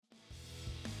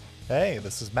Hey,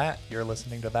 this is Matt. You're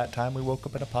listening to That Time We Woke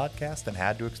Up in a Podcast and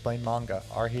Had to Explain Manga,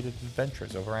 our heated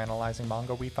adventures over analyzing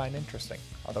manga we find interesting,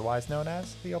 otherwise known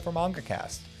as the Over Manga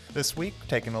Cast. This week,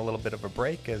 taking a little bit of a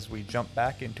break as we jump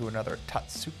back into another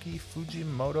Tatsuki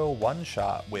Fujimoto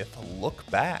one-shot with Look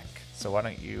Back. So why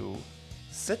don't you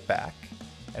sit back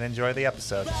and enjoy the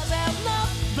episode.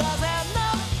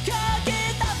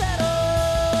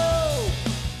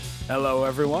 Hello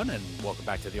everyone, and welcome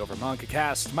back to the Over Manga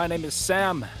Cast. My name is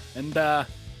Sam, and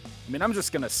I'm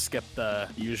just gonna skip the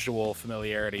usual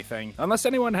familiarity thing, unless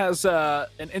anyone has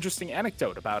an interesting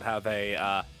anecdote about how they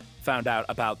found out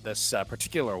about this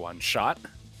particular one shot.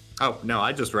 Oh, no,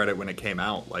 I just read it when it came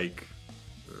out,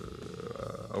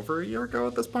 over a year ago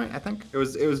at this point, I think. It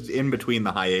was in between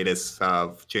the hiatus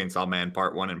of Chainsaw Man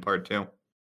Part 1 and Part 2.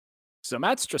 So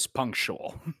Matt's just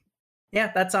punctual. Yeah,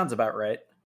 that sounds about right.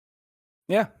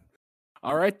 Yeah.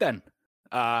 All right, then.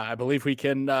 I believe we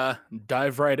can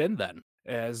dive right in then,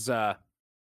 as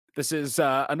this is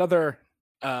another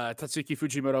Tatsuki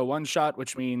Fujimoto one-shot,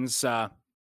 which means... well,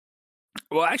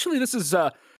 actually, this is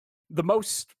the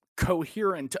most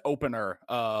coherent opener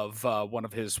of one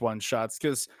of his one-shots,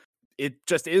 because it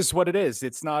just is what it is.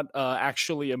 It's not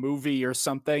actually a movie or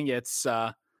something. It's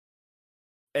a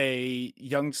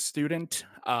young student,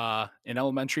 an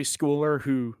elementary schooler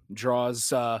who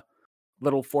draws...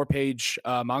 little 4-page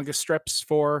manga strips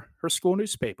for her school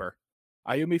newspaper.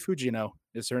 Ayumi Fujino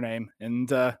is her name. And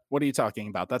what are you talking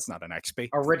about? That's not an XP.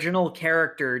 Original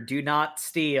character, do not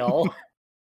steal.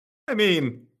 I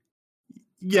mean,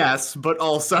 yes, but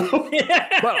also...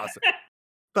 Well,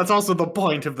 that's also the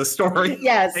point of the story.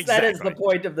 Yes, that is Exactly. the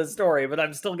point of the story, but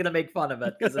I'm still going to make fun of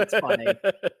it because it's funny.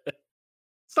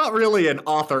 It's not really an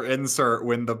author insert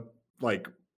when the,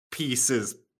 piece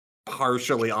is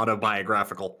partially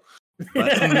autobiographical.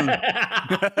 But,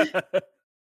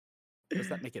 does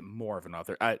that make it more of an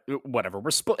author? Whatever, we're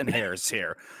splitting hairs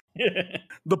here.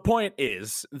 The point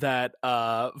is that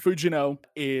Fujino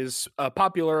is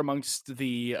popular amongst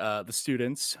the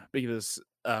students because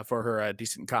for her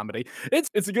decent comedy.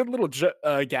 It's a good little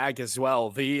gag as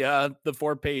well. The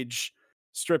 4-page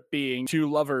strip being two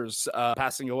lovers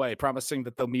passing away, promising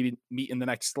that they'll meet in the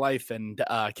next life and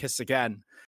kiss again.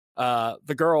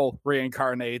 The girl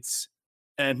reincarnates.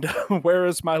 And where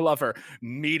is my lover?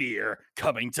 Meteor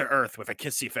coming to Earth with a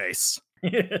kissy face.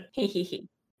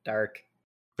 Dark.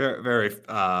 very, very,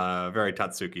 very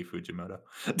Tatsuki Fujimoto.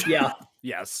 Yeah.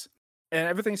 Yes. And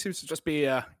everything seems to just be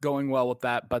going well with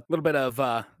that, but a little bit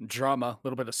of drama, a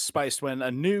little bit of spice when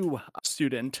a new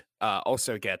student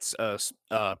also gets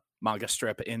a manga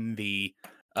strip in the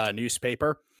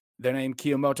newspaper. Their name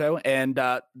Kiyomoto, and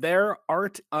their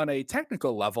art on a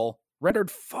technical level rendered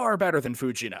far better than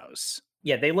Fujino's.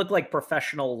 Yeah, they look like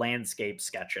professional landscape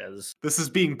sketches. This is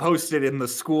being posted in the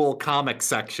school comic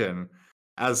section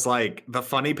as the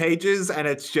funny pages, and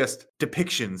it's just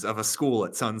depictions of a school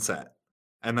at sunset.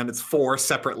 And then it's 4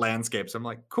 separate landscapes. I'm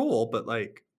like, cool, but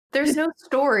There's no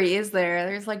story, is there?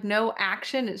 There's no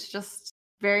action. It's just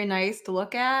very nice to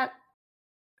look at.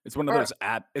 It's one of those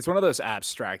it's one of those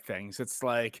abstract things. It's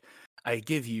like, I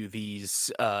give you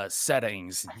these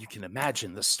settings, and you can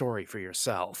imagine the story for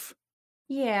yourself.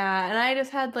 Yeah, and I just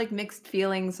had mixed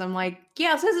feelings. I'm like,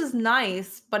 yes, this is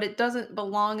nice, but it doesn't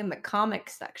belong in the comic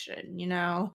section, you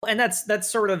know? And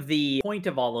that's sort of the point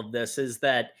of all of this, is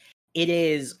that it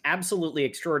is absolutely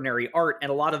extraordinary art, and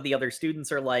a lot of the other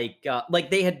students are like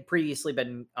they had previously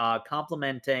been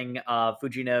complimenting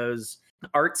Fujino's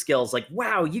art skills, like,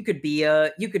 wow, you could be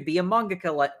a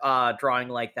mangaka drawing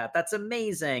like that. That's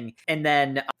amazing. And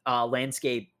then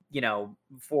landscape,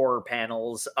 4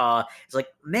 panels. It's like,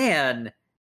 man,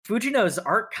 Fujino's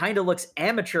art kind of looks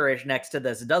amateurish next to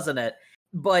this, doesn't it?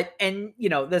 But, and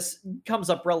this comes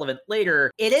up relevant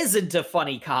later, it isn't a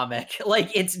funny comic.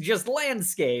 It's just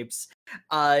landscapes.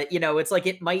 It's like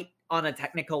it might on a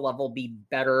technical level be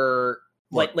better,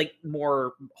 like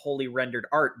more wholly rendered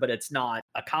art, but it's not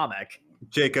a comic.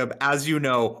 Jacob, as you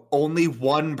know, only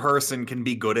one person can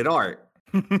be good at art.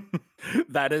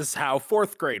 That is how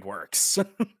 4th grade works.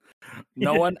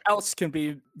 No one else can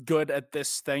be good at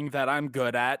this thing that I'm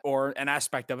good at, or an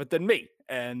aspect of it, than me.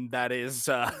 And that is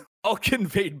all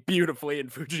conveyed beautifully in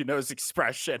Fujino's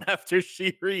expression after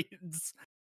she reads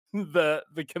the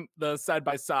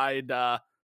side-by-side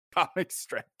comic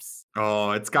strips.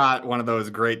 Oh, it's got one of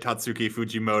those great Tatsuki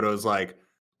Fujimoto's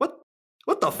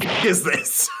what the fuck is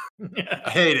this? I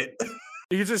hate it.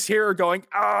 You just hear her going,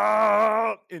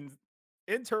 ah,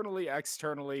 internally,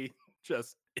 externally,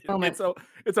 just...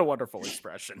 It's a wonderful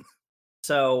expression.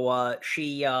 So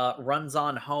she runs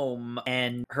on home,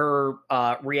 and her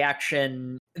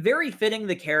reaction, very fitting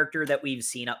the character that we've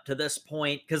seen up to this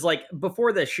point. Because, like,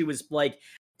 before this, she was like,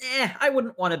 I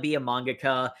wouldn't want to be a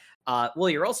mangaka. Well,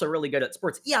 you're also really good at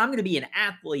sports. Yeah, I'm going to be an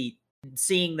athlete.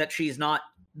 Seeing that she's not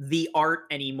the art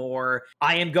anymore,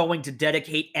 I am going to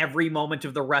dedicate every moment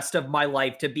of the rest of my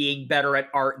life to being better at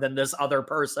art than this other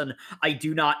person I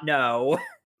do not know.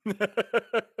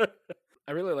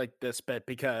 I really like this bit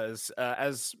because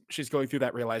as she's going through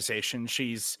that realization,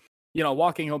 she's,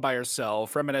 walking home by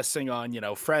herself, reminiscing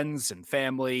on, friends and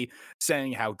family,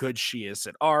 saying how good she is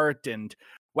at art, and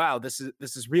wow, this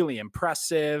is really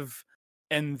impressive.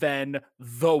 And then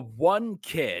the one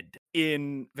kid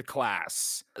in the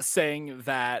class saying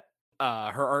that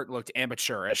her art looked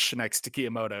amateurish next to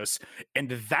Kiyomoto's, and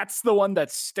that's the one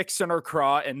that sticks in her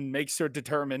craw and makes her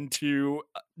determined to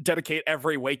dedicate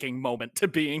every waking moment to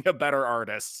being a better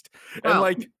artist. And Well,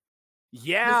 like,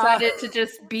 yeah, Decided to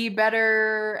just be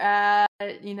better at,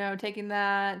 taking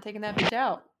that bitch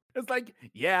out. it's like,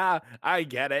 yeah, I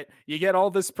get it. You get all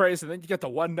this praise, and then you get the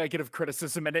one negative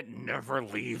criticism, and it never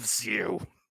leaves you.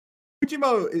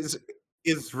 Fujimo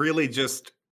is really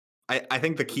just. I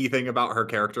think the key thing about her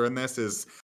character in this is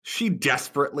she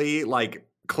desperately like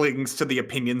clings to the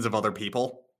opinions of other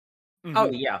people. Oh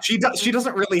yeah, She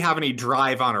doesn't really have any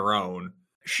drive on her own.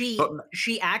 she But-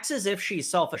 she acts as if she's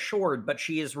self-assured, but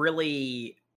she is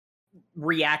really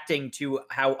reacting to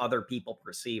how other people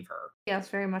perceive her. Yes,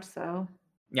 very much so.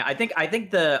 Yeah, I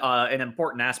think the an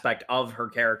important aspect of her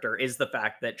character is the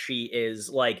fact that she is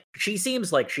like, she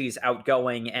seems like she's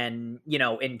outgoing and,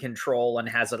 in control and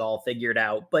has it all figured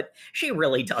out, but she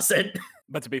really doesn't.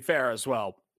 But to be fair as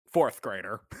well, fourth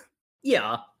grader.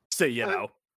 Yeah. So, you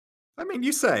know. I mean,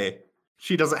 you say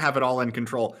she doesn't have it all in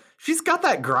control. She's got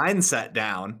that grind set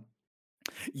down.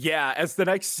 Yeah, as the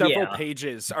next several Yeah.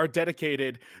 pages are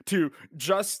dedicated to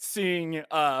just seeing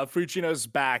Fujino's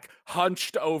back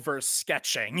hunched over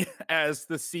sketching as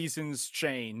the seasons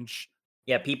change.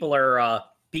 Yeah, people are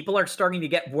starting to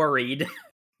get worried.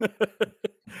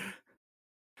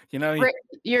 Great.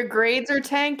 Your grades are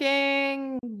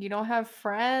tanking. You don't have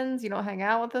friends. You don't hang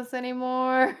out with us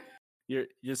anymore.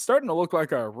 You're starting to look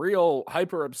like a real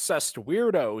hyper obsessed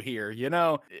weirdo here.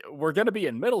 We're gonna be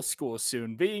in middle school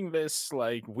soon. Being this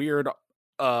like weird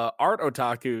art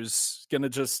otaku's gonna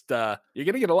just you're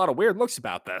gonna get a lot of weird looks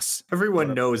about this.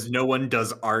 Everyone knows no one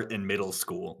does art in middle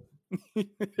school.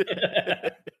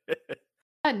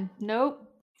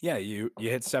 Nope. Yeah, you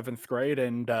hit 7th grade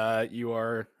and you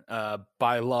are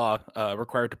by law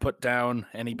required to put down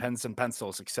any pens and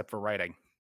pencils except for writing.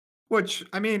 Which,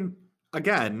 I mean,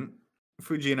 again,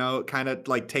 Fujino kind of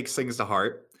like takes things to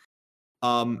heart.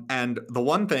 And the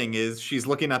one thing is she's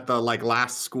looking at the like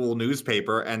last school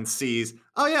newspaper and sees,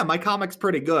 oh yeah, my comic's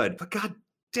pretty good. But god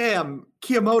damn,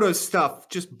 Kiyomoto's stuff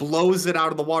just blows it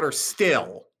out of the water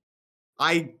still.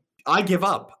 I give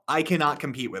up. I cannot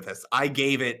compete with this. I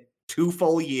gave it 2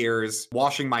 full years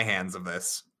washing my hands of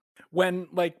this. When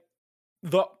like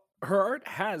her art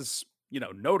has,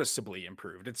 noticeably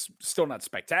improved. It's still not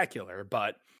spectacular,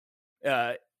 but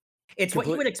It's what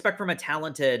you would expect from a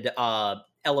talented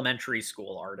elementary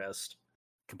school artist.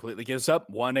 completely gives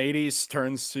up 180s,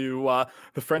 turns to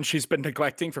the friend she's been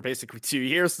neglecting for basically 2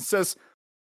 years and says,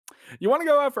 you want to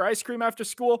go out for ice cream after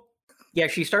school? Yeah,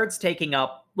 she starts taking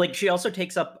up, like, she also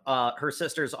takes up her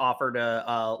sister's offer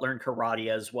to learn karate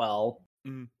as well.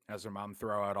 Has her mom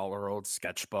throw out all her old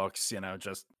sketchbooks,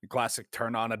 just classic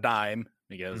turn on a dime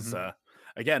because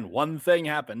again, one thing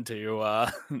happened to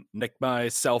nick my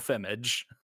self-image.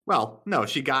 Well, no,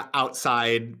 she got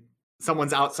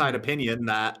someone's outside opinion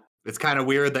that it's kind of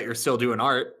weird that you're still doing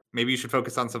art. Maybe you should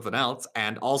focus on something else.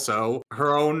 And also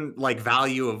her own like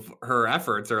value of her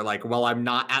efforts are like, well, I'm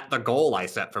not at the goal I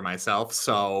set for myself.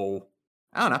 So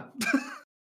I don't know.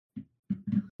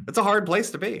 It's a hard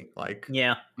place to be. Like,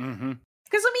 Yeah. Mm-hmm.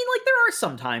 Because I mean, like, there are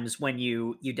some times when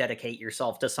you dedicate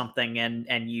yourself to something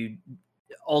and you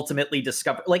ultimately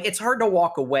discover, like, it's hard to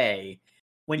walk away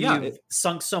when you've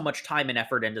sunk so much time and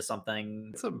effort into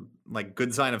something. it's a like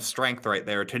good sign of strength right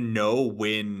there to know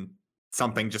when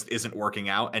something just isn't working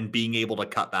out and being able to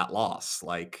cut that loss.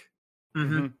 Like,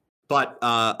 Mhm. but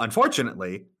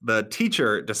unfortunately, the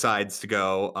teacher decides to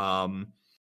go,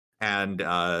 and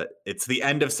it's the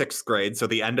end of 6th grade, so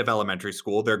the end of elementary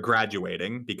school. They're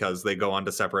graduating because they go on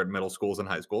to separate middle schools and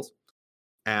high schools.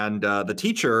 And the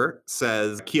teacher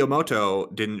says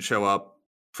Kiyomoto didn't show up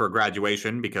for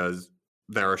graduation because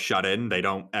they're shut in. They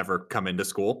don't ever come into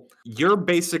school. You're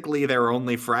basically their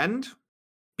only friend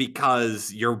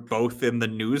because you're both in the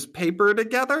newspaper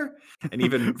together. And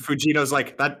even Fujino's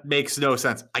like, that makes no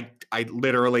sense. I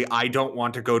literally, I don't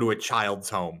want to go to a child's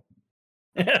home.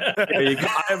 There you go.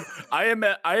 I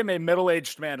am a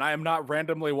middle-aged man. I am not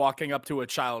randomly walking up to a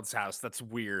child's house. That's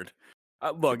weird.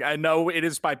 Look, I know it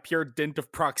is by pure dint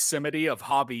of proximity of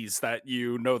hobbies that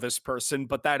you know this person,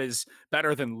 but that is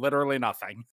better than literally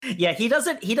nothing. Yeah, he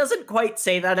doesn't quite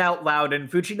say that out loud, and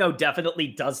Fujino definitely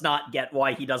does not get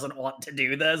why he doesn't want to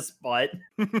do this, but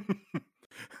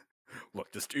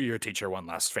Look, just do your teacher one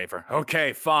last favor.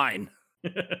 Okay, fine.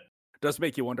 Does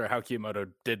make you wonder how Kiyomoto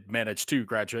did manage to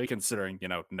graduate, considering,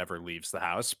 never leaves the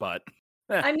house, but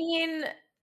I mean,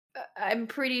 I'm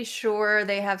pretty sure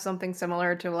they have something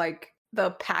similar to like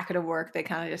the packet of work they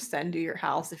kind of just send to your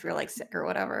house if you're like sick or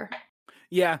whatever.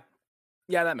 yeah,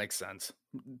 that makes sense.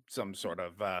 Some sort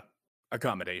of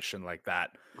accommodation like that.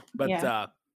 But Yeah.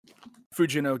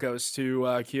 Fujino goes to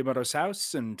Kiyomoto's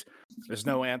house, and there's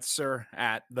no answer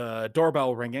at the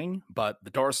doorbell ringing, but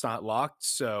the door's not locked.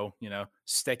 So,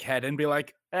 stick head and be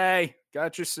like, hey,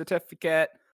 got your certificate.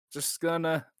 Just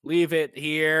gonna leave it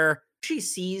here. she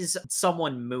sees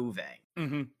someone moving.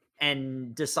 Mm-hmm.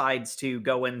 And decides to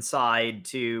go inside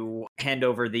to hand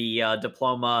over the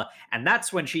diploma. And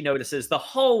that's when she notices the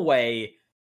hallway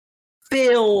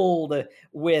filled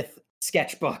with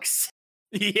sketchbooks.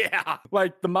 Yeah.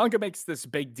 Like, the manga makes this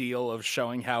big deal of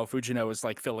showing how Fujino is,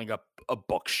 like, filling up a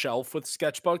bookshelf with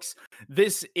sketchbooks.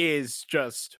 This is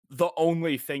just the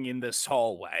only thing in this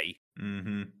hallway.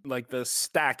 Mm-hmm. Like, the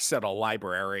stacks at a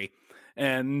library.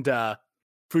 And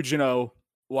Fujino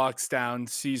walks down,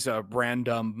 sees a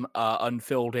random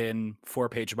unfilled in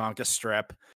 4-page manga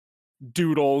strip,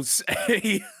 doodles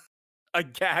a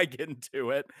gag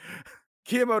into it.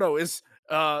 Kiyomoto is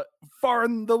far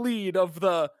in the lead of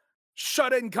the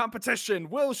shut-in competition.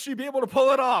 Will she be able to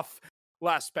pull it off?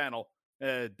 Last panel.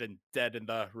 Been dead in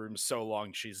the room so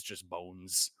long, she's just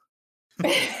bones.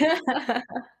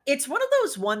 It's one of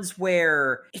those ones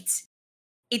where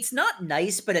it's not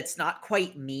nice, but it's not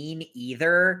quite mean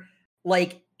either.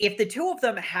 Like, if the two of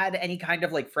them had any kind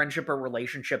of like friendship or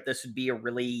relationship, this would be a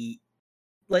really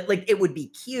like it would be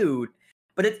cute.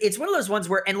 But it's one of those ones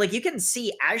where, and like you can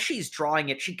see as she's drawing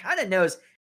it, she kind of knows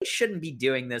I shouldn't be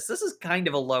doing this. This is kind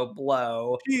of a low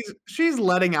blow. She's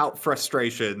letting out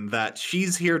frustration that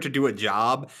she's here to do a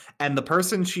job, and the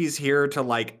person she's here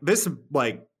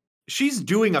to she's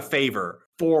doing a favor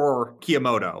for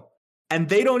Kiyomoto, and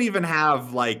they don't even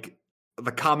have like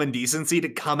the common decency to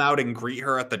come out and greet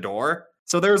her at the door.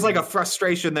 So there's like a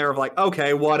frustration there of like,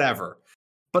 okay, whatever.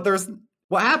 But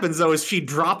what happens though is she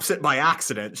drops it by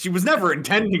accident. She was never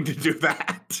intending to do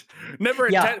that. Never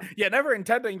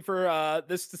intending for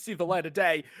this to see the light of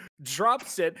day.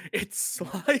 Drops it. It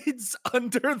slides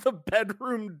under the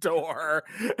bedroom door,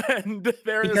 and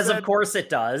Of course it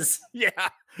does. Yeah,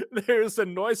 there's a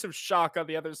noise of shock on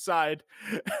the other side,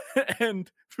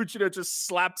 and Fujino just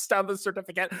slaps down the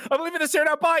certificate. I'm leaving this here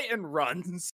now, bye, and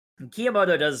runs.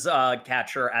 Kiyomoto does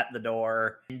catch her at the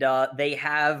door, and they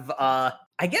have,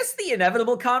 I guess, the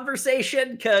inevitable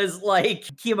conversation, because, like,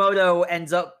 Kiyomoto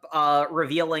ends up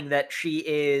revealing that she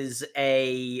is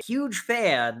a huge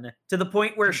fan, to the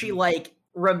point where she, like,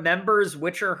 remembers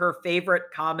which are her favorite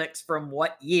comics from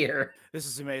what year. This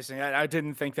is amazing. I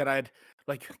didn't think that I'd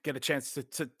like get a chance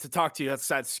to talk to you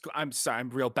outside school. I'm sorry, I'm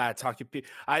real bad talking to people.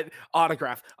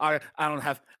 Autograph. I don't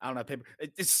have paper.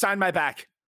 Just sign my back.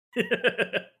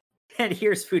 And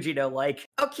here's Fujino like,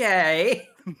 okay.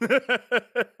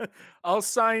 I'll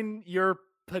sign your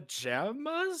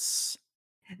pajamas?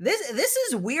 This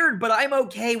is weird, but I'm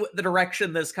okay with the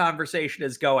direction this conversation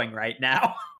is going right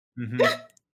now. Mm-hmm.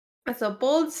 That's a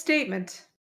bold statement.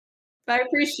 I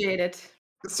appreciate it.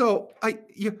 So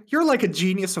you're like a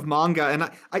genius of manga, and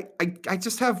I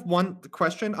just have one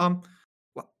question.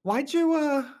 Why'd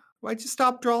you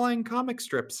stop drawing comic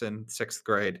strips in 6th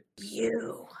grade?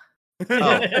 You.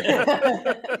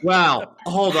 Oh. Well,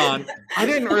 hold on. I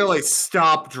didn't really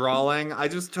stop drawing. I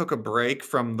just took a break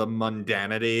from the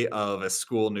mundanity of a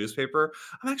school newspaper.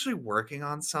 I'm actually working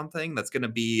on something that's going to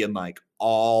be in like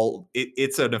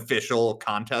it's an official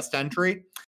contest entry.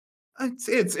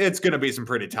 It's going to be some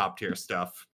pretty top tier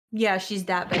stuff. Yeah, she's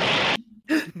that big.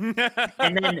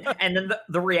 and then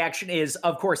the reaction is,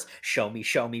 of course, show me,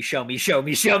 show me, show me, show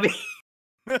me, show me.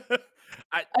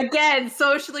 Again,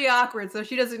 socially awkward, so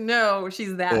she doesn't know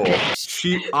she's that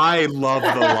big. I love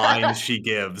the line she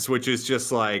gives, which is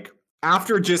just like,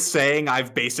 after just saying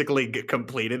I've basically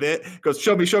completed it, goes,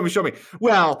 show me, show me, show me.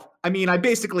 Well, I mean, I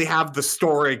basically have the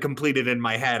story completed in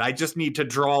my head. I just need to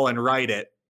draw and write it.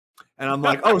 And I'm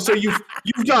like, oh, so you've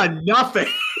done nothing.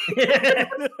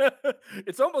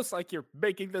 It's almost like you're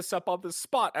making this up on the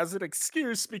spot as an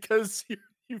excuse because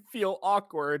you feel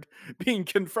awkward being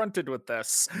confronted with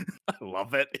this. I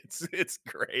love it. It's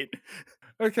great.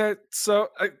 Okay, so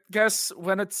I guess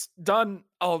when it's done,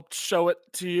 I'll show it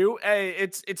to you. Hey,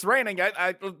 it's raining.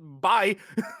 I bye.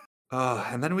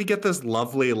 And then we get this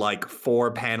lovely, like,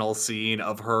 4-panel scene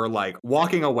of her, like,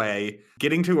 walking away,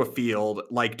 getting to a field,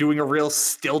 like, doing a real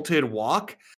stilted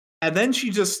walk, and then she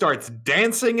just starts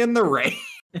dancing in the rain.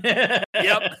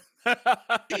 Yep.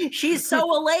 She's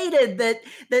so elated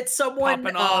that someone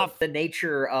Popping off. the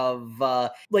nature of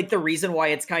like the reason why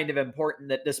it's kind of important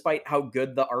that despite how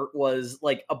good the art was,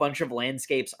 like a bunch of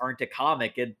landscapes aren't a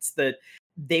comic. It's that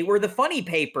they were the funny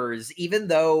papers, even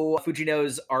though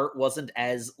Fujino's art wasn't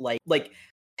as like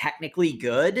technically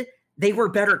good, they were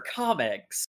better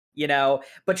comics.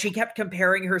 But she kept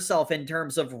comparing herself in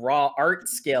terms of raw art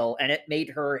skill, and it made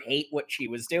her hate what she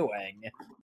was doing.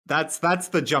 That's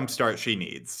the jumpstart she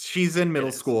needs. She's in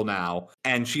middle school now,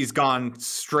 and she's gone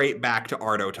straight back to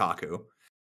art otaku.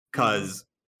 Because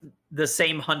the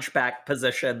same hunchback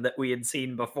position that we had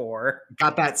seen before.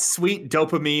 Got that sweet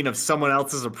dopamine of someone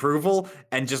else's approval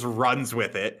and just runs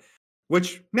with it.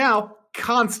 Which now,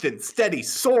 constant, steady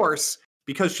source,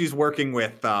 because she's working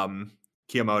with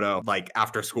Kiyomoto, like,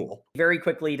 after school. Very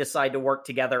quickly decide to work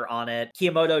together on it.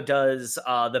 Kiyomoto does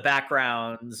the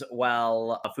backgrounds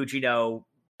while Fujino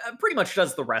pretty much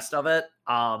does the rest of it,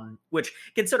 which,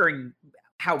 considering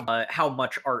how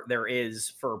much art there is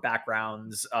for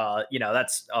backgrounds,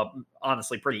 that's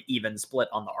honestly pretty even split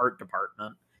on the art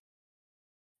department.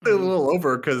 A little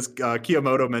over because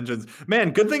Kiyomoto mentions,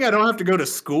 man, good thing I don't have to go to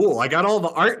school. I got all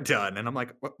the art done. And I'm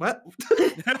like, what?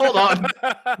 Hold on.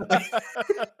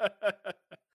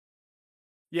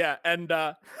 Yeah, and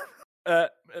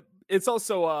it's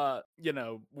also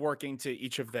working to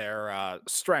each of their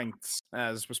strengths,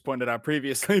 as was pointed out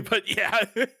previously. But yeah,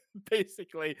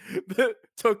 basically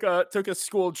took a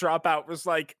school dropout, was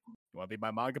like, you want to be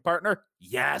my manga partner?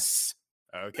 Yes.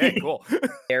 Okay, cool.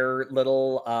 Their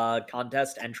little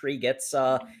contest entry gets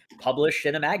published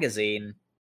in a magazine.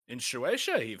 In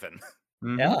Shueisha, even.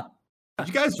 Mm-hmm. Yeah. Did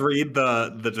you guys read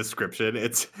the description?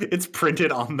 It's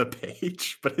printed on the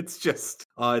page, but it's just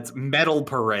it's Metal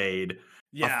Parade.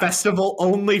 Yeah. A festival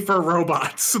only for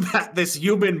robots that this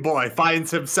human boy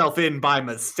finds himself in by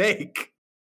mistake.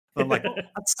 I'm like,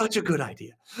 that's such a good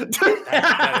idea.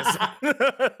 That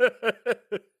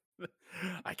is...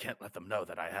 I can't let them know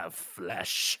that I have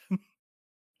flesh.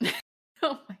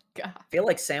 Oh my god. I feel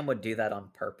like Sam would do that on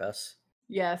purpose.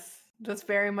 Yes. This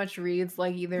very much reads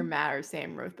like either Matt or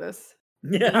Sam wrote this.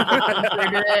 Yeah.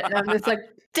 And I'm just like,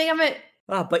 damn it.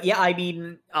 But yeah, I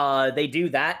mean, they do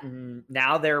that, and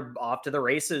now they're off to the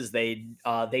races. They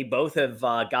both have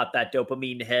got that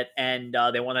dopamine hit, and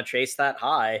they want to chase that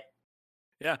high.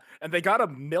 Yeah, and they got a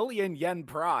 1 million yen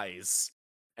prize,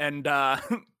 and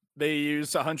they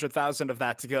use 100,000 of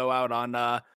that to go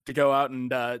out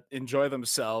and enjoy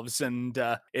themselves. And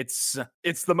it's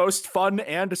the most fun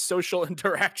and social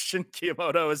interaction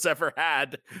Kiyomoto has ever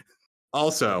had.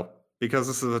 Also, because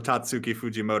this is a Tatsuki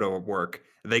Fujimoto work,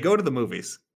 they go to the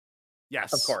movies.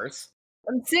 Yes, Of course.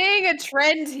 I'm seeing a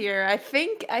trend here. I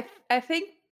think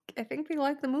they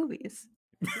like the movies.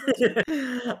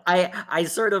 I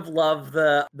sort of love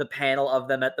the panel of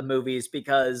them at the movies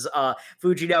because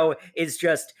Fujino is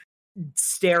just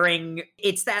staring.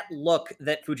 It's that look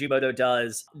that Fujimoto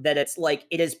does, that it's like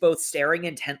it is both staring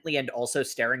intently and also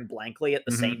staring blankly at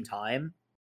the same time.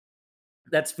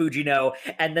 That's Fujino.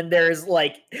 And then there's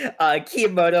like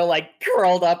Kiyomoto like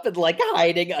curled up and like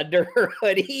hiding under her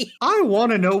hoodie. I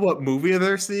want to know what movie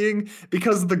they're seeing,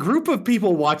 because the group of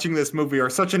people watching this movie are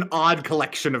such an odd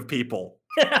collection of people.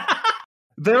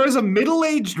 There is a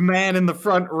middle-aged man in the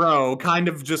front row, kind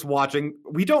of just watching.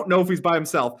 We don't know if he's by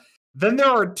himself. Then there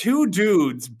are two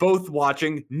dudes both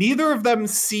watching. Neither of them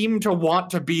seem to want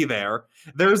to be there.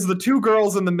 There's the two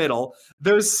girls in the middle.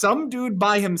 There's some dude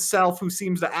by himself who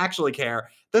seems to actually care.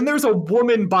 Then there's a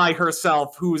woman by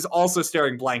herself who's also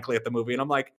staring blankly at the movie. And I'm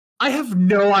like, I have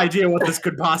no idea what this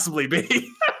could possibly be.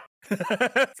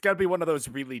 It's got to be one of those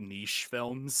really niche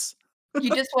films.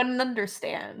 You just wouldn't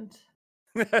understand.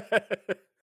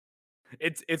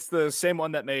 It's the same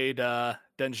one that made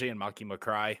Denji and Makima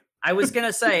cry. I was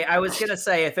gonna say,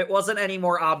 if it wasn't any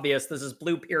more obvious, this is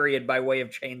Blue Period by way of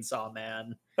Chainsaw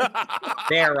Man.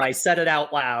 There, I said it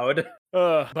out loud.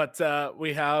 But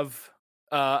we have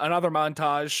another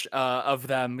montage of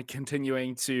them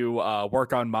continuing to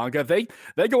work on manga. They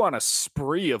go on a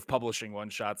spree of publishing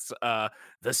one-shots.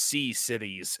 The Sea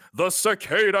Cities, the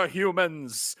Cicada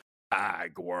Humans,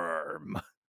 Bagworm.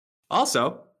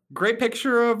 Also, great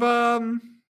picture of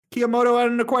Kiyomoto at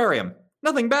an aquarium.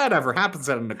 Nothing bad ever happens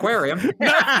at an aquarium.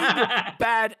 Nothing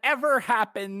bad ever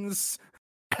happens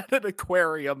at an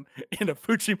aquarium in a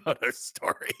Fujimoto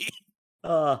story.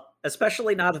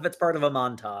 Especially not if it's part of a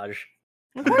montage.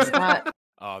 Of course not.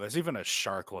 Oh, there's even a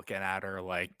shark looking at her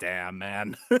like, damn,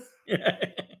 man.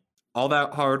 All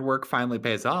that hard work finally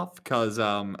pays off because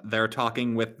they're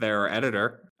talking with their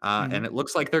editor, and it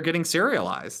looks like they're getting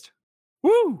serialized.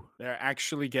 Woo! They're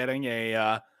actually getting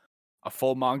a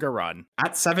full manga run.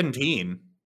 At 17.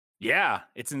 Yeah,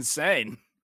 it's insane.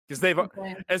 Because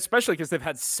especially because they've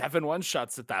had 7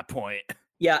 one-shots at that point.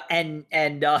 Yeah, and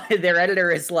their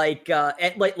editor is like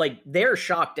they're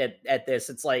shocked at this.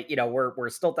 It's like, we're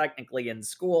still technically in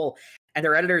school, and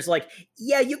their editor's like,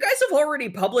 yeah, you guys have already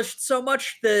published so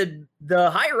much. The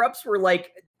higher ups were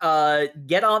like,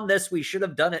 get on this. We should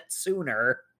have done it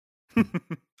sooner.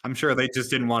 I'm sure they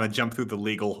just didn't want to jump through the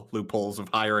legal loopholes of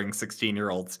hiring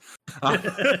 16-year-olds.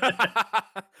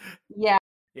 Yeah,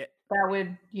 Yeah. that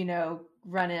would,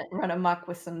 run amok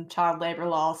with some child labor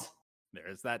laws.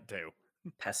 There's that too.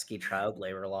 Pesky child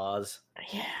labor laws.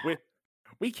 Yeah.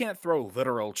 We can't throw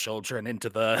literal children into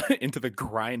the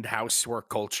grindhouse work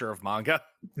culture of manga.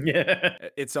 Yeah.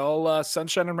 It's all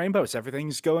sunshine and rainbows.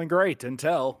 Everything's going great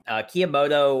until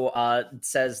Kiyomoto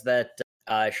says that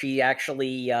she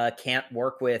actually can't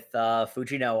work with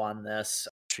Fujino on this.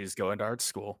 she's going to art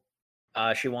school.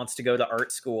 She wants to go to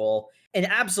art school. An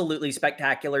absolutely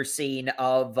spectacular scene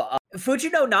of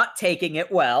Fujino not taking it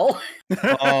well.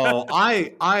 Oh,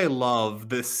 I love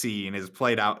this scene is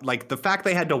played out. Like the fact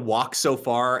they had to walk so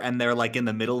far and they're like in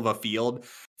the middle of a field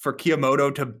for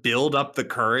Kiyomoto to build up the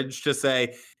courage to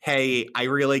say, hey, I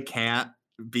really can't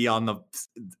be on the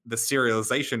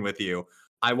serialization with you.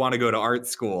 I want to go to art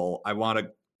school. I want to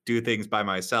do things by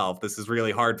myself. This is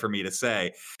really hard for me to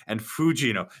say. And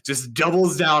Fujino just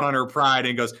doubles down on her pride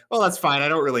and goes, well, that's fine. I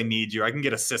don't really need you. I can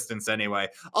get assistance anyway.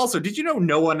 Also, did you know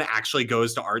no one actually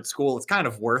goes to art school? It's kind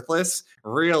of worthless.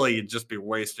 Really, you'd just be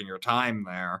wasting your time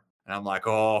there. And I'm like,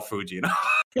 oh, Fujino.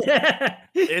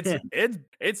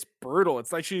 It's brutal.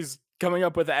 It's like she's coming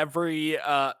up with every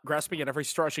grasping at every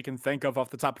straw she can think of off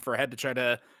the top of her head to try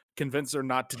to convince her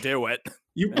not to do it.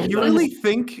 You really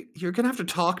think you're gonna have to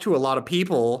talk to a lot of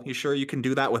people? You sure you can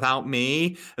do that without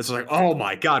me? It's like, oh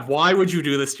my god, why would you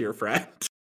do this to your friend?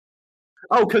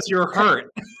 Oh, because you're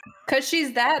hurt. Because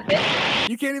she's that bitch.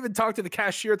 You can't even talk to the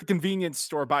cashier at the convenience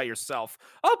store by yourself.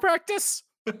 I'll practice.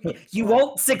 You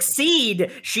won't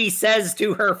succeed, she says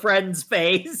to her friend's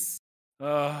face.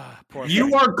 Poor You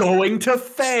thing. are going to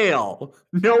fail.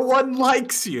 No one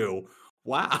likes you.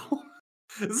 Wow.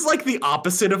 This is like the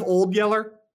opposite of Old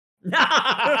Yeller.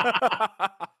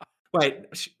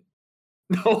 Wait,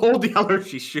 no, Old Yeller,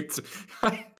 she shoots.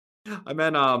 I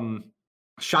meant,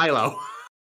 Shiloh.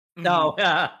 No.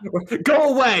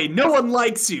 Go away. No one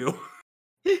likes you.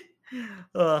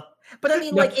 But I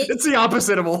mean, No, like, it's the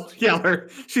opposite of Old Yeller.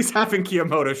 She's having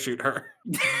Kiyomoto shoot her.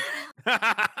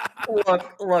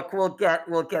 look, we'll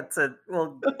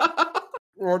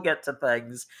get to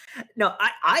things. No,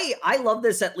 I love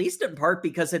this at least in part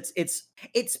because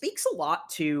it speaks a lot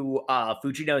to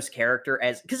Fujino's character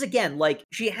because again, like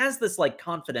she has this like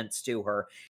confidence to her.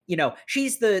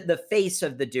 She's the face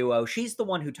of the duo. She's the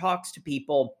one who talks to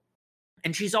people,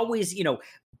 and she's always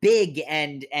big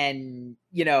and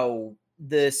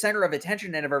the center of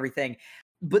attention and of everything.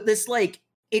 But this like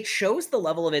it shows the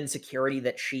level of insecurity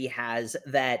that she has.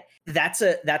 That's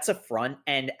a front,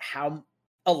 and how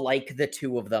alike the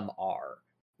two of them are.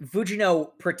 Fujino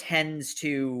pretends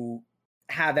to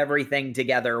have everything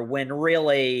together when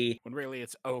really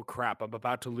it's, oh crap, I'm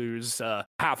about to lose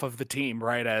half of the team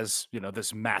right as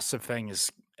this massive thing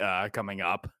is coming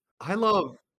up. I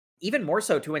love, even more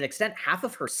so to an extent, half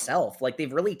of herself. Like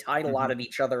they've really tied a lot of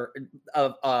each other,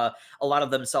 a lot of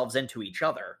themselves into each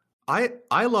other.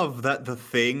 I love that the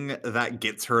thing that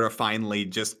gets her to finally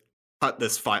just cut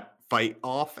this fight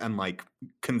off and like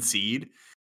concede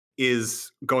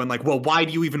is going like, well, why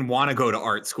do you even want to go to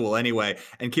art school anyway?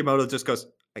 And Kiyomoto just goes,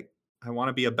 I want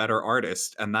to be a better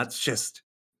artist. And that's just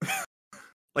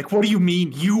like, what do you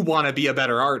mean you want to be a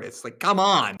better artist? Like, come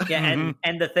on. Yeah,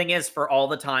 and the thing is, for all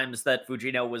the times that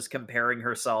Fujino was comparing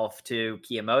herself to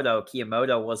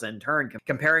Kiyomoto was in turn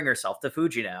comparing herself to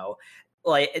Fujino.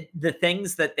 Like the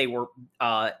things that they were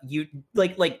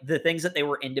the things that they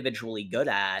were individually good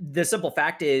at. The simple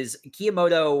fact is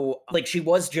Kiyomoto, like she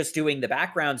was just doing the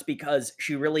backgrounds because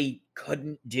she really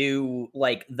couldn't do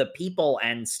like the people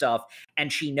and stuff,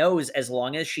 and she knows as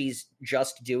long as she's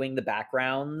just doing the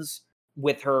backgrounds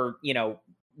with her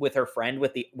with her friend,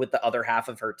 with the other half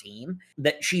of her team,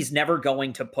 that she's never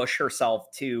going to push herself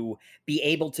to be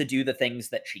able to do the things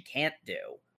that she can't do.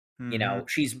 You know,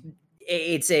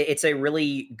 it's a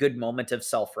really good moment of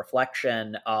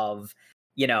self-reflection of,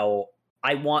 you know,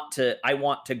 I want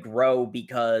to grow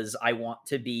because I want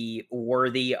to be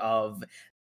worthy of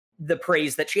the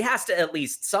praise that she has to at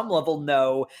least some level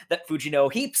know that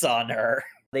Fujino heaps on her.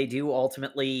 They do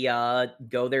ultimately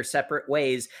go their separate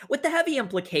ways, with the heavy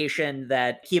implication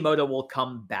that Kiyomoto will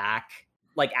come back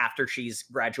like after she's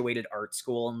graduated art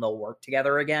school and they'll work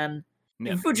together again.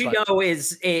 Yeah, Fujino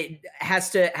has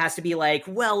to be like,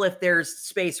 well, if there's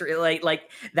space, or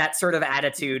like that sort of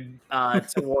attitude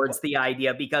towards the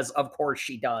idea, because of course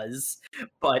she does,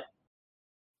 but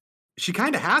she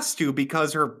kind of has to,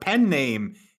 because her pen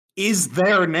name is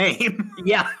their name.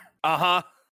 Yeah.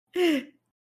 It's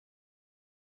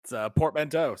a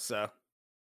portmanteau, so.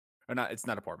 Or not, it's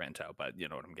not a portmanteau, but you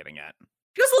know what I'm getting at.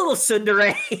 Just a little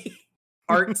tsundere.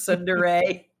 Art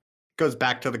tsundere. Goes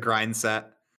back to the grind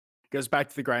set. Goes back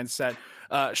to the grind set.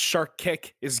 Shark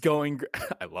Kick is going.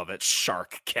 I love it.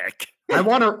 Shark Kick. I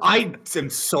am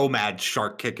so mad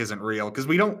Shark Kick isn't real, because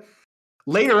we don't.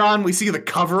 Later on, we see the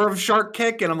cover of Shark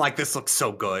Kick, and I'm like, this looks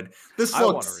so good. I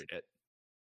want to read it.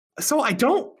 So I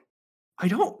don't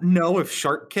know if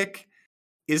Shark Kick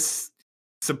is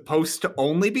supposed to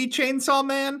only be Chainsaw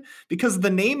Man, because the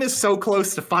name is so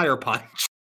close to Fire Punch.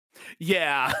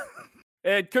 Yeah.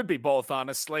 It could be both,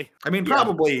 honestly. I mean,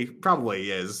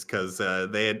 probably is, because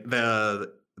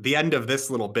the end of this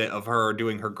little bit of her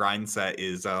doing her grind set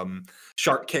is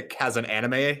Shark Kick has an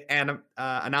anime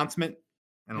announcement,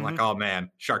 and I'm like, oh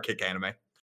man, Shark Kick anime.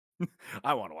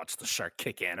 I want to watch the Shark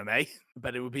Kick anime,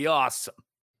 but it would be awesome.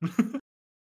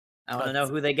 I want to know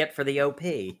who they get for the OP.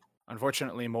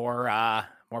 Unfortunately, more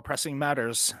pressing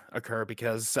matters occur,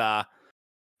 because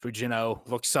Fujino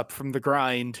looks up from the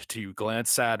grind to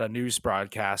glance at a news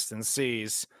broadcast and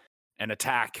sees an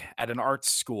attack at an art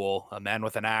school. A man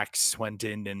with an axe went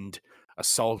in and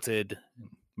assaulted,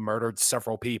 murdered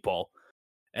several people.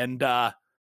 And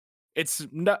it's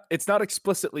not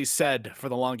explicitly said for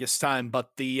the longest time, but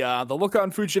the look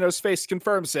on Fujino's face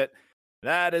confirms it.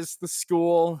 That is the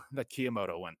school that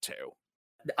Kiyomoto went to.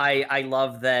 I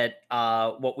love that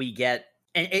what we get.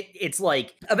 And it's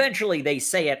like eventually they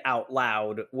say it out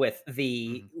loud with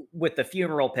the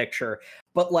funeral picture,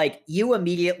 but like you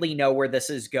immediately know where this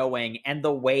is going, and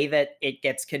the way that it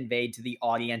gets conveyed to the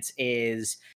audience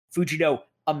is Fujino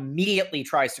immediately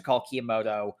tries to call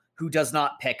Kiyomoto, who does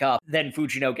not pick up. Then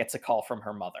Fujino gets a call from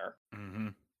her mother,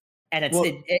 and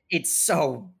it's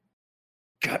so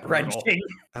gut-wrenching.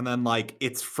 And then, like,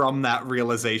 it's from that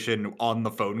realization on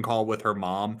the phone call with her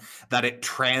mom that it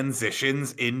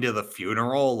transitions into the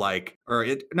funeral, like,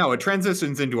 it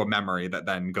transitions into a memory that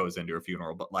then goes into a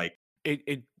funeral, but like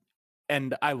it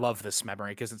and I love this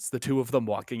memory because it's the two of them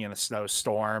walking in a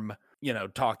snowstorm, you know,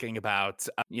 talking about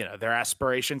their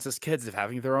aspirations as kids of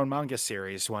having their own manga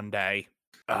series one day.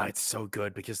 It's so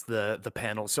good because the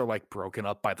panels are like broken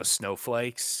up by the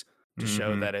snowflakes to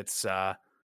show that it's the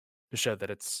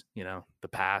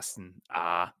past, and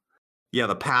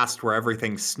the past where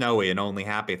everything's snowy and only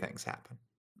happy things happen.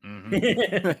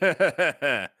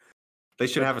 They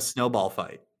should have a snowball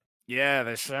fight. Yeah,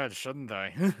 they should, shouldn't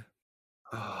they?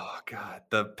 Oh god,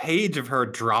 the page of her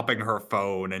dropping her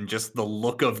phone and just the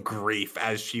look of grief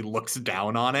as she looks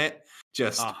down on it,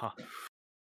 just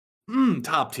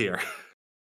top tier.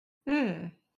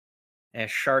 A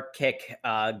Shark Kick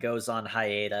goes on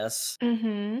hiatus.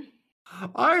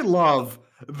 I love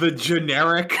the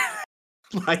generic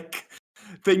like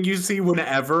thing you see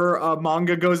whenever a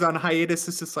manga goes on hiatus.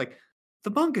 It's just like,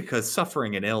 the mangaka is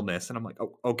suffering an illness, and I'm like,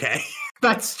 oh, okay.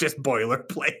 That's just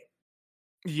boilerplate.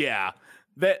 Yeah,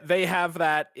 they have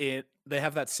that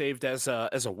saved as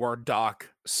a Word doc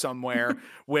somewhere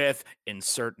with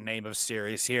insert name of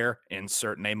series here,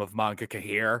 insert name of mangaka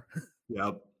here.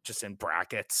 Yep, just in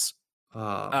brackets.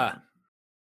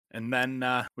 And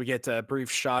then we get a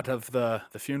brief shot of the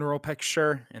funeral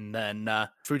picture, and then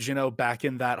Fujino back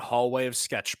in that hallway of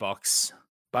sketchbooks.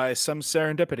 By some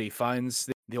serendipity, finds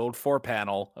the old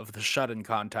 4-panel of the shut-in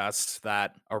contest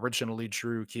that originally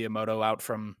drew Kiyomoto out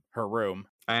from her room.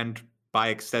 And by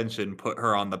extension, put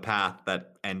her on the path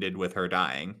that ended with her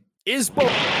dying. Is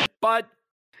bullshit, but...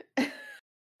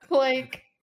 like...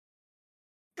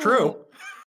 True.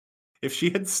 If she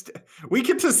had, we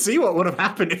get to see what would have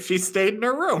happened if she stayed in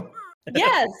her room.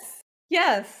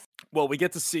 Yes. Well, we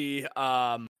get to see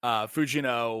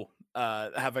Fujino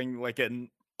having like an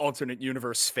alternate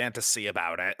universe fantasy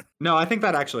about it. No, I think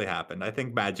that actually happened. I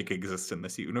think magic exists in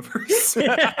this universe.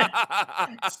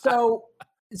 So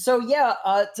yeah.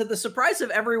 To the surprise of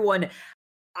everyone,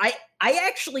 I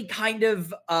actually kind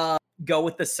of go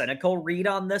with the cynical read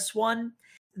on this one.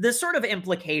 the sort of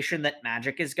implication that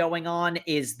magic is going on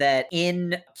is that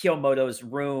in Kiyomoto's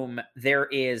room, there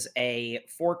is a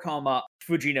 4-koma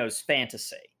Fujino's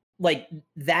fantasy. Like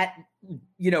that,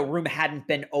 room hadn't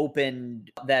been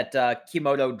opened that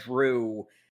Kiyomoto drew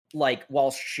like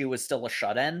while she was still a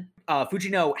shut-in.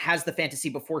 Fujino has the fantasy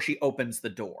before she opens the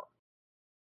door.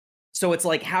 So it's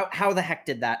like, how the heck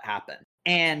did that happen?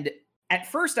 And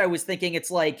at first I was thinking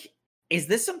it's like, is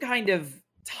this some kind of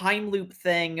time loop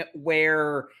thing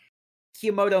where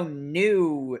Kiyomoto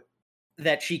knew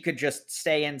that she could just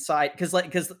stay inside? Because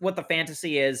what the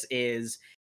fantasy is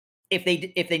if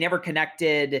they never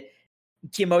connected,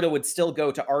 Kiyomoto would still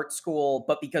go to art school,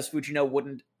 but because Fujino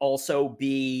wouldn't also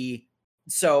be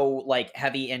so like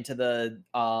heavy into the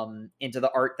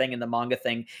art thing and the manga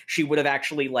thing, she would have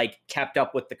actually like kept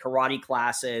up with the karate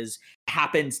classes,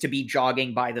 happens to be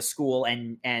jogging by the school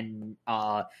and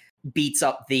beats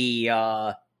up the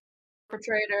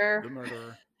Perpetrator. The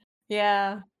murderer.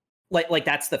 Yeah. Like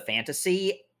that's the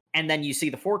fantasy. And then you see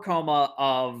the 4-koma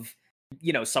of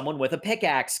someone with a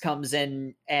pickaxe comes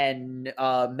in and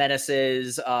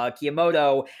menaces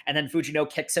Kiyomoto, and then Fujino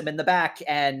kicks him in the back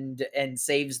and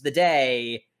saves the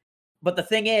day. But the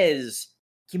thing is,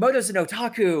 Kiyomoto's an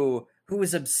otaku who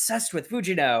is obsessed with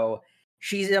Fujino.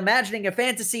 She's imagining a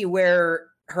fantasy where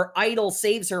her idol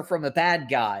saves her from a bad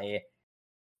guy.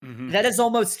 Mm-hmm. That is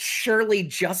almost surely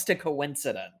just a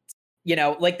coincidence.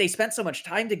 Like they spent so much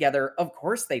time together, of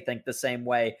course they think the same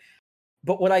way.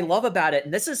 But what I love about it,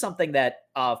 and this is something that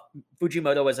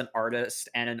Fujimoto as an artist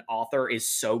and an author is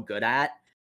so good at,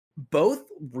 both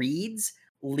reads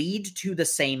lead to the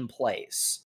same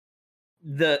place.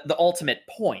 The ultimate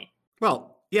point.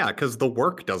 Well, yeah, because the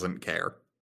work doesn't care.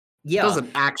 Yeah. It doesn't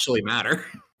actually matter.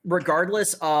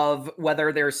 Regardless of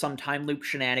whether there's some time loop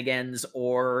shenanigans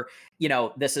or,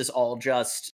 this is all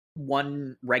just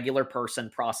one regular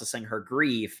person processing her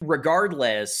grief.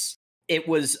 Regardless, it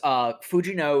was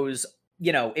Fujino's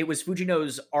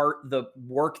art, the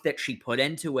work that she put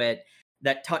into it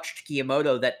that touched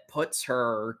Kiyomoto, that puts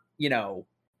her,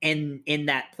 in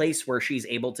that place where she's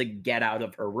able to get out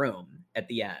of her room at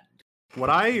the end.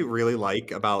 What I really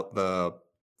like about the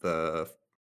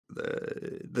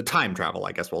time travel,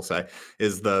 I guess we'll say,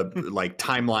 is the like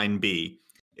timeline B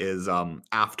is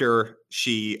after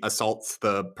she assaults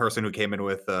the person who came in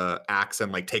with the axe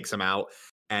and like takes him out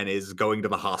and is going to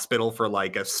the hospital for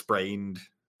like a sprained,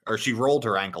 or she rolled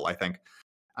her ankle, I think.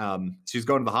 She's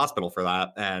going to the hospital for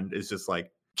that, and it's just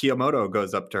like Kiyomoto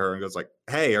goes up to her and goes like,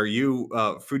 "Hey, are you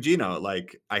Fujino?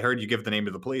 Like, I heard you give the name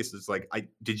to the police." It's like,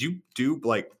 did you do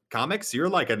like comics? You're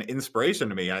like an inspiration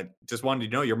to me. I just wanted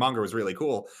to know your manga was really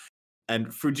cool. And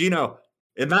Fujino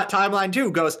in that timeline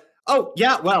too goes, "Oh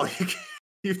yeah, well,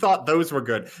 you thought those were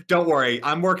good. Don't worry,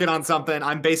 I'm working on something.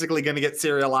 I'm basically going to get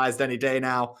serialized any day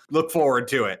now. Look forward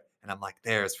to it." And I'm like,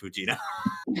 "There's Fujino."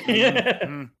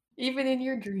 Even in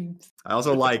your dreams. I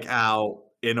also like how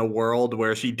in a world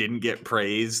where she didn't get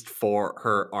praised for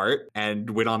her art and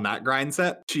went on that grind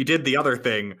set, she did the other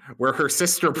thing where her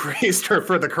sister praised her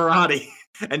for the karate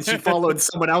and she followed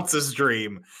someone else's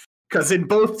dream. Because in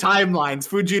both timelines,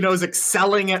 Fujino's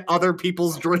excelling at other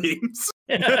people's dreams.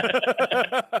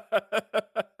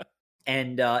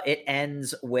 And it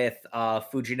ends with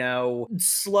Fujino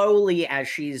slowly, as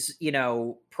she's,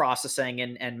 processing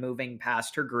and moving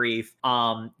past her grief,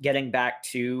 getting back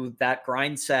to that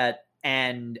grind set.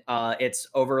 And it's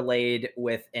overlaid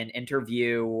with an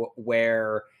interview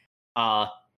where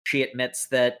she admits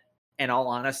that, in all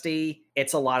honesty,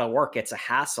 it's a lot of work. It's a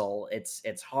hassle.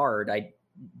 It's hard. I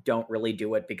don't really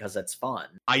do it because it's fun.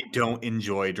 I don't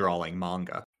enjoy drawing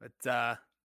manga. But the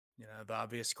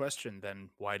obvious question then,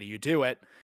 why do you do it?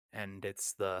 And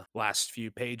it's the last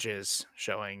few pages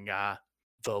showing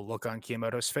the look on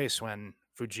Kiyomoto's face when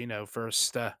Fujino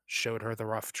first showed her the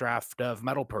rough draft of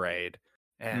Metal Parade,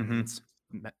 and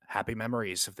happy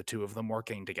memories of the two of them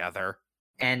working together.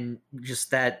 And just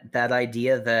that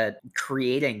idea that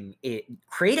creating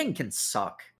can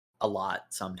suck a lot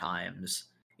sometimes.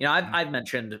 I've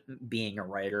mentioned being a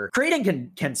writer.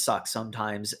 Creating can suck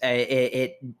sometimes.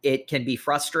 It can be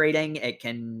frustrating. It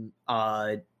can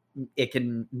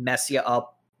mess you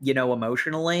up,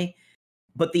 emotionally.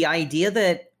 But the idea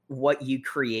that what you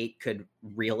create could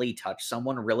really touch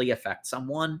someone, really affect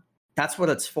someone, that's what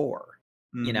it's for.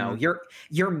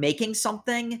 You're making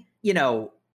something,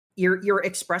 you're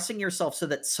expressing yourself so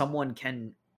that someone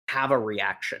can have a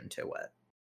reaction to it.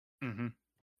 Mm-hmm.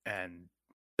 And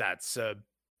that's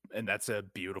a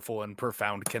beautiful and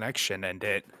profound connection. And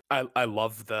I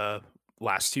love the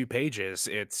last 2 pages.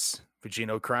 It's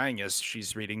Fujino crying as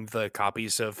she's reading the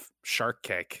copies of Shark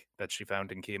Kick that she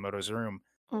found in Kiyomoto's room.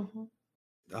 Mm-hmm.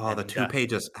 Oh, the And, 2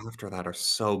 pages after that are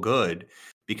so good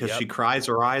because Yep. she cries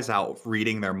her eyes out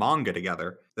reading their manga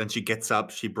together. Then she gets up,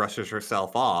 she brushes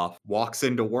herself off, walks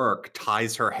into work,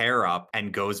 ties her hair up,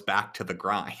 and goes back to the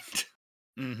grind.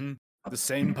 hmm The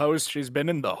same pose she's been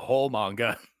in the whole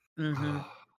manga. Hmm.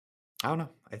 I don't know.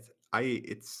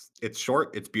 It's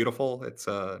short, it's beautiful, it's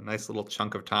a nice little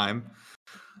chunk of time.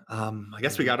 I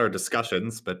guess we got our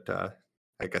discussions, but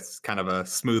I guess kind of a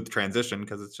smooth transition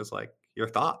because it's just like your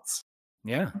thoughts.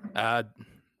 Yeah.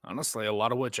 Honestly, a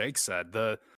lot of what Jake said.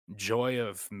 The joy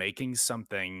of making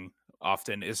something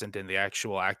often isn't in the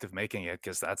actual act of making it,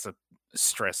 because that's a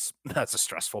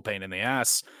stressful pain in the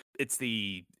ass. It's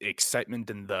the excitement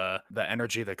and the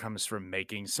energy that comes from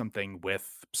making something with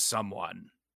someone.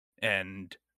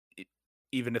 And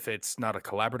even if it's not a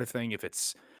collaborative thing, if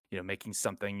it's, making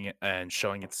something and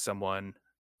showing it to someone,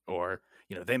 or,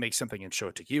 they make something and show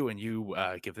it to you, and you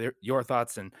give your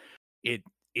thoughts, and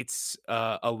it's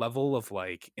a level of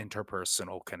like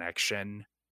interpersonal connection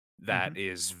that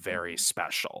is very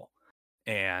special.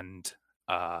 And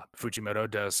Fujimoto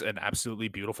does an absolutely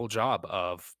beautiful job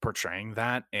of portraying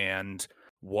that and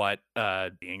what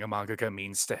being a mangaka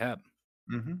means to him.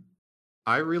 hmm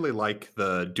I really like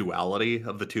the duality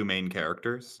of the two main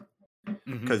characters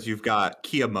because you've got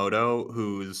Kiyomoto,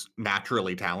 who's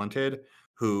naturally talented,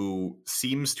 who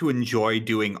seems to enjoy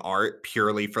doing art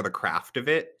purely for the craft of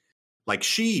it. Like,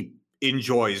 she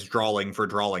enjoys drawing for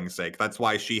drawing's sake. That's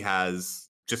why she has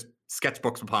just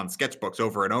sketchbooks upon sketchbooks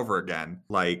over and over again.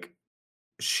 Like,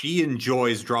 she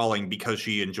enjoys drawing because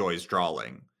she enjoys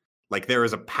drawing. Like, there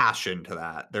is a passion to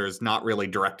that. There's not really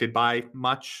directed by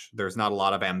much. There's not a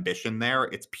lot of ambition there.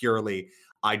 It's purely,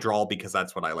 I draw because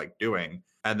that's what I like doing.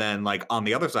 And then, like, on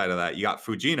the other side of that, you got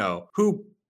Fujino, who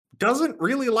doesn't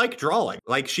really like drawing.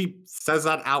 Like, she says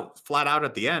that out flat out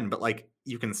at the end, but like,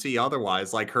 you can see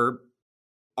otherwise, like, her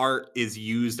art is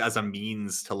used as a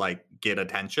means to like get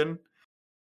attention.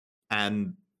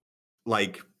 And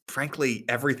like, frankly,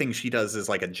 everything she does is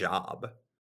like a job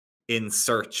in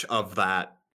search of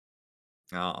that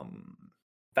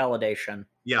Validation.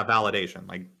 validation,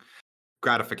 like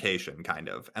gratification kind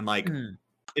of. And like, Mm.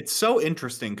 it's so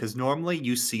interesting because normally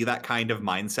you see that kind of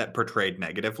mindset portrayed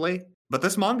negatively, but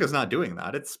this manga's not doing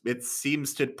that. It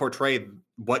seems to portray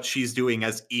what she's doing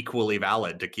as equally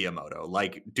valid to Kiyomoto,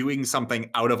 like doing something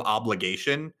out of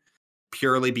obligation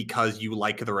purely because you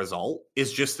like the result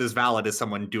is just as valid as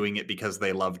someone doing it because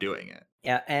they love doing it.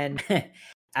 Yeah, and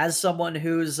as someone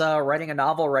who's writing a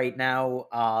novel right now,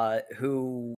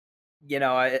 who,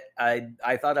 I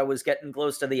thought I was getting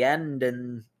close to the end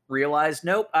and realized,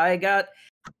 nope, I got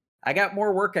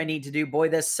more work I need to do. Boy,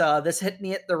 this hit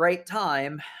me at the right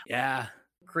time. Yeah.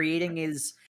 Creating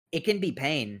it can be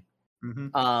pain.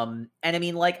 And I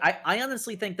mean, like, I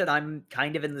honestly think that I'm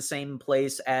kind of in the same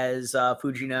place as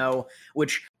Fujino,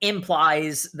 which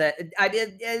implies that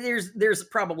there's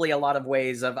probably a lot of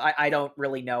ways of, I don't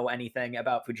really know anything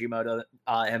about Fujimoto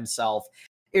himself.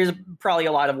 There's probably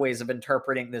a lot of ways of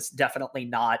interpreting this definitely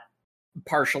not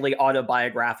partially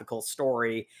autobiographical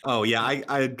story. Oh yeah,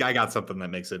 I got something that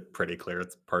makes it pretty clear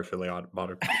it's partially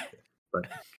autobiographical.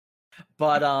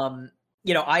 But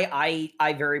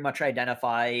I very much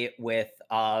identify with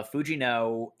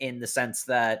Fujino in the sense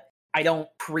that I don't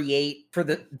create for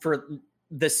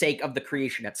the sake of the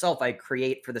creation itself. I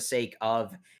create for the sake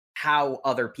of how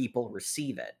other people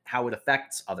receive it, how it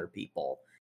affects other people.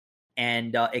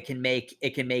 And it can make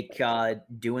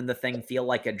doing the thing feel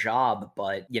like a job,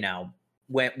 but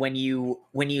when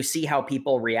you see how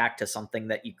people react to something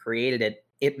that you created,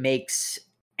 it makes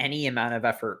any amount of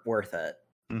effort worth it.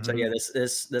 So yeah,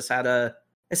 this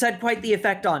had quite the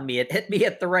effect on me. It hit me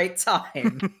at the right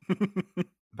time.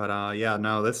 But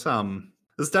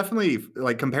this definitely,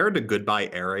 like, compared to Goodbye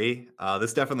Eri,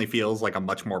 this definitely feels like a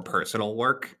much more personal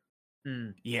work.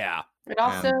 Yeah. It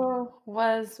also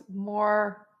was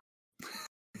more.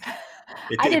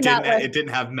 It didn't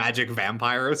have magic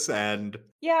vampires and.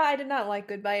 Yeah, I did not like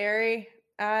Goodbye Eri.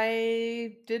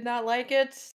 I did not like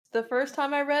it the first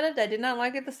time I read it. I did not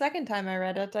like it the second time I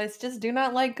read it. I just do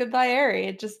not like Goodbye Eri.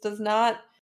 It just does not.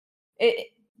 I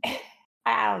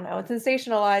don't know. It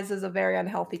sensationalizes a very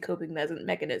unhealthy coping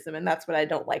mechanism, and that's what I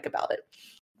don't like about it.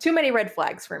 Too many red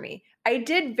flags for me. I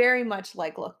did very much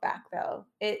like Look Back, though.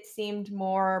 It seemed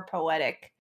more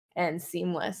poetic and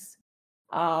seamless.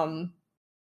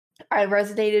 I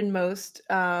resonated most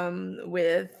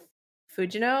with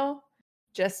Fujino,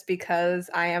 just because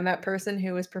I am that person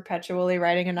who is perpetually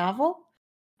writing a novel.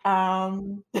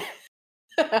 Don't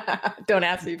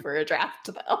ask me for a draft,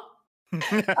 though.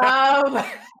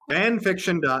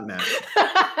 Fanfiction.net.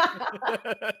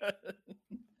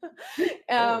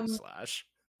 //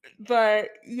 But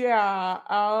yeah,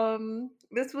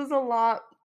 this was a lot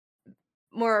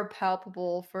more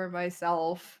palpable for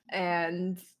myself,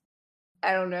 and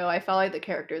I don't know, I felt like the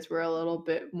characters were a little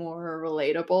bit more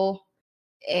relatable,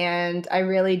 and I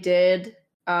really did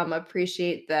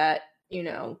appreciate that,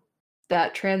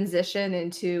 that transition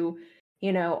into,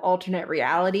 alternate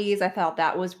realities. I felt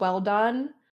that was well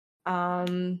done.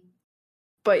 Um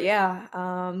but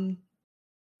yeah,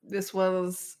 this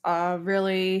was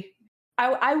really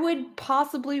I would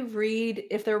possibly read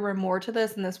if there were more to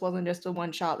this and this wasn't just a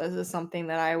one shot. This is something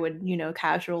that I would,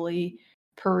 casually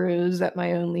peruse at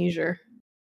my own leisure.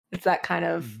 It's that kind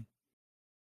of, Mhm.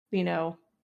 you know,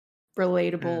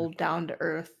 relatable, down to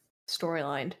earth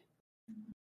storyline.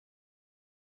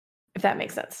 If that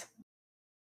makes sense.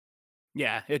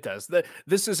 Yeah, it does.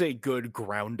 This is a good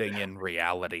grounding in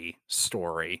reality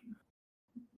story.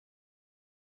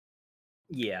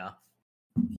 Yeah.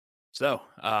 So,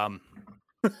 well,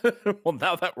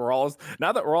 now that we're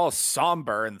all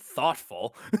somber and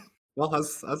thoughtful, Well,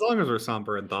 as long as we're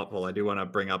somber and thoughtful, I do want to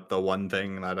bring up the one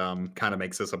thing that kind of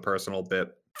makes this a personal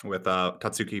bit with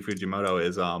Tatsuki Fujimoto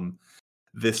is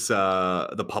this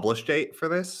the publish date for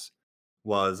this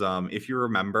was if you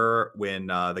remember when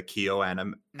the Kyo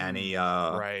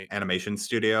right? animation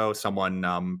studio,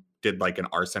 someone did like an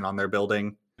arson on their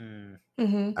building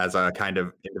Mm-hmm. as a kind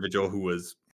of individual who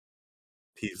was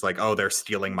he's like, oh, they're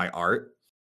stealing my art.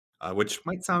 Which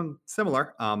might sound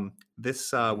similar.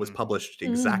 This was Mhm. published Mm.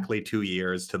 exactly 2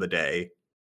 years to the day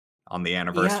on the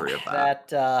anniversary of that.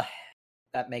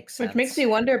 That makes sense. Which makes me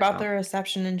wonder about So- the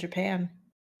reception in Japan.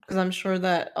 Because I'm sure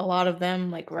that a lot of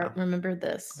them remembered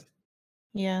this.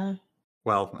 Yeah.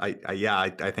 Well,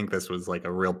 I think this was like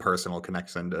a real personal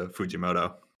connection to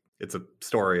Fujimoto. It's a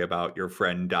story about your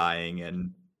friend dying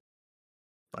in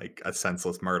like a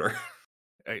senseless murder.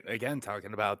 Again,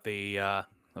 talking about the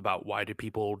about why do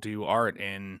people do art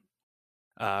in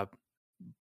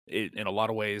in a lot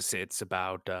of ways, it's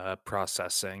about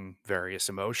processing various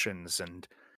emotions, and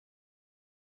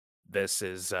this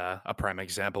is a prime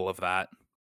example of that.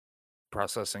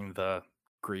 Processing the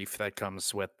grief that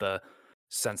comes with the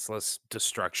senseless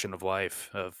destruction of life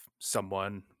of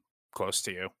someone close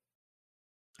to you.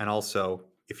 And also,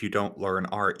 if you don't learn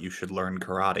art, you should learn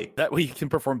karate. That way you can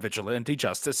perform vigilante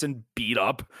justice and beat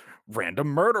up random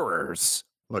murderers.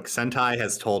 Look, Sentai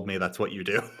has told me that's what you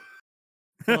do.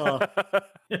 I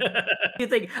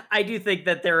do think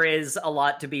that there is a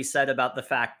lot to be said about the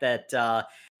fact that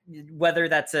whether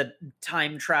that's a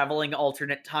time traveling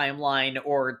alternate timeline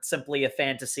or simply a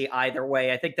fantasy, either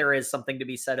way, I think there is something to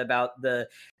be said about the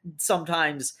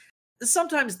sometimes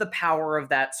the power of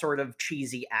that sort of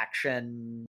cheesy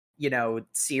action,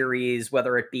 series,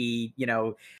 whether it be,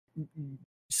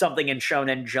 something in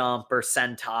Shonen Jump or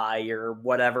Sentai or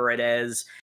whatever it is.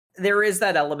 There is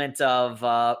that element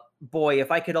of boy,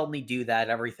 if I could only do that,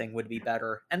 everything would be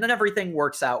better. And then everything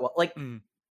works out well. Like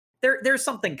there's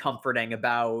something comforting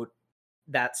about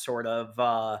that sort of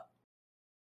Mhm.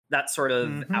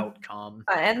 outcome.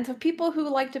 And to people who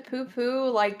like to poo-poo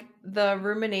like the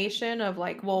rumination of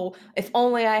like, well, if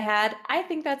only I had, I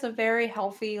think that's a very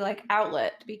healthy like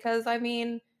outlet because I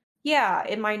mean, yeah,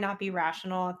 it might not be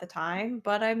rational at the time,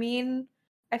 but I mean,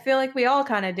 I feel like we all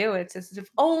kind of do it. It's just if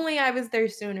only I was there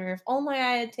sooner, if only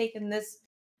I had taken this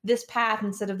path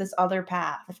instead of this other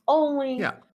path, if only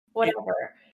Yeah.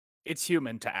 whatever. It's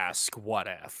human to ask what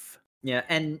if. Yeah,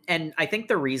 and I think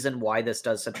the reason why this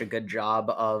does such a good job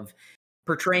of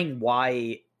portraying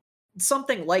why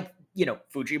something like,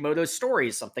 Fujimoto's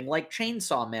stories, something like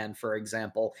Chainsaw Man, for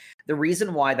example, the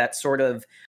reason why that sort of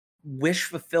wish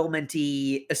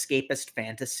fulfillment-y escapist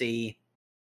fantasy,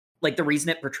 like the reason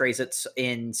it portrays it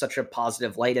in such a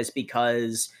positive light is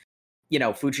because,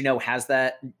 Fujino has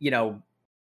that, in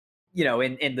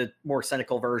the more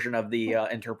cynical version of the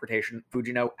interpretation,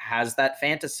 Fujino has that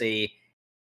fantasy,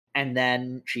 and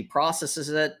then she processes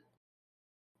it,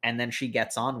 and then she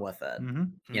gets on with it,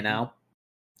 you know?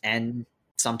 And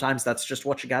sometimes that's just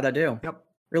what you gotta do. Yep.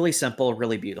 Really simple,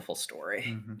 really beautiful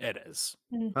story. It is.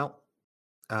 Well,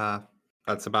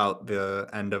 that's about the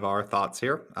end of our thoughts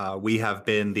here. We have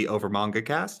been the Over Manga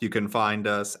Cast. You can find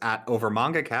us at Over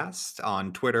Manga Cast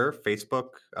on Twitter, Facebook,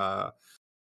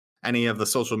 any of the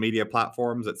social media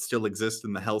platforms that still exist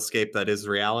in the hellscape that is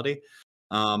reality.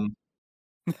 Well,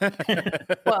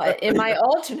 in my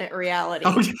alternate reality.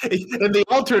 In the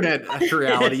alternate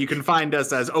reality, you can find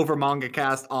us as Over Manga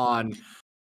Cast on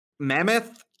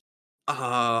Mammoth,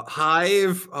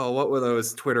 Hive. Oh, what were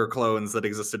those Twitter clones that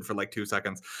existed for like 2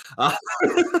 seconds? I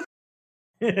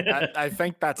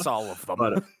think that's all of them.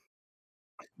 But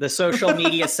The social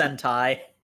media Sentai.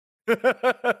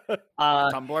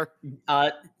 Tumblr.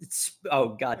 Oh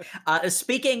god.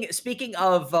 Speaking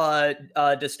of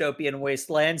dystopian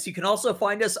wastelands, you can also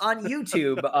find us on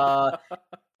YouTube,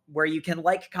 where you can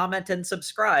like, comment, and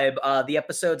subscribe. The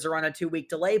episodes are on a 2-week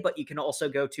delay, but you can also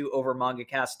go to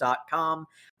overmangacast.com,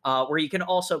 where you can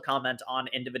also comment on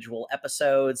individual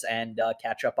episodes and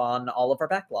catch up on all of our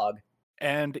backlog.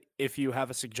 And if you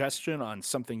have a suggestion on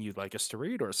something you'd like us to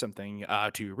read or something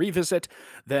to revisit,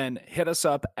 then hit us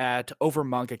up at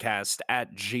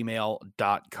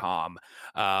overmangacast@gmail.com.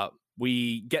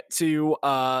 We get to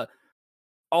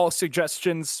all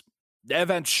suggestions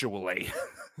eventually.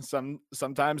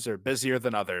 Sometimes they're busier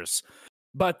than others.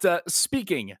 But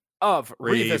speaking of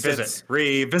revisits,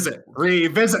 revisit.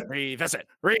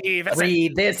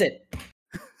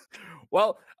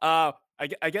 Well,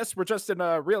 I guess we're just in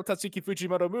a real Tatsuki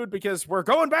Fujimoto mood because we're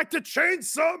going back to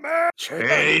Chainsaw Man!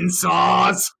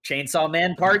 Chainsaws! Chainsaw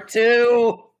Man Part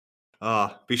 2!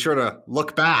 Be sure to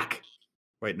look back.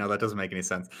 Wait, no, that doesn't make any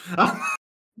sense.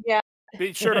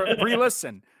 Be sure to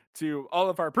re-listen to all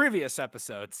of our previous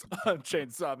episodes on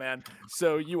Chainsaw Man.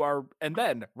 And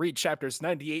then read chapters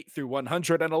 98 through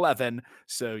 111,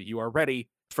 so you are ready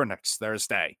for next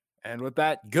Thursday. And with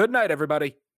that, good night,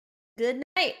 everybody. Good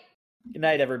night. Good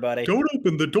night, everybody. Don't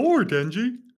open the door,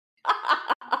 Denji.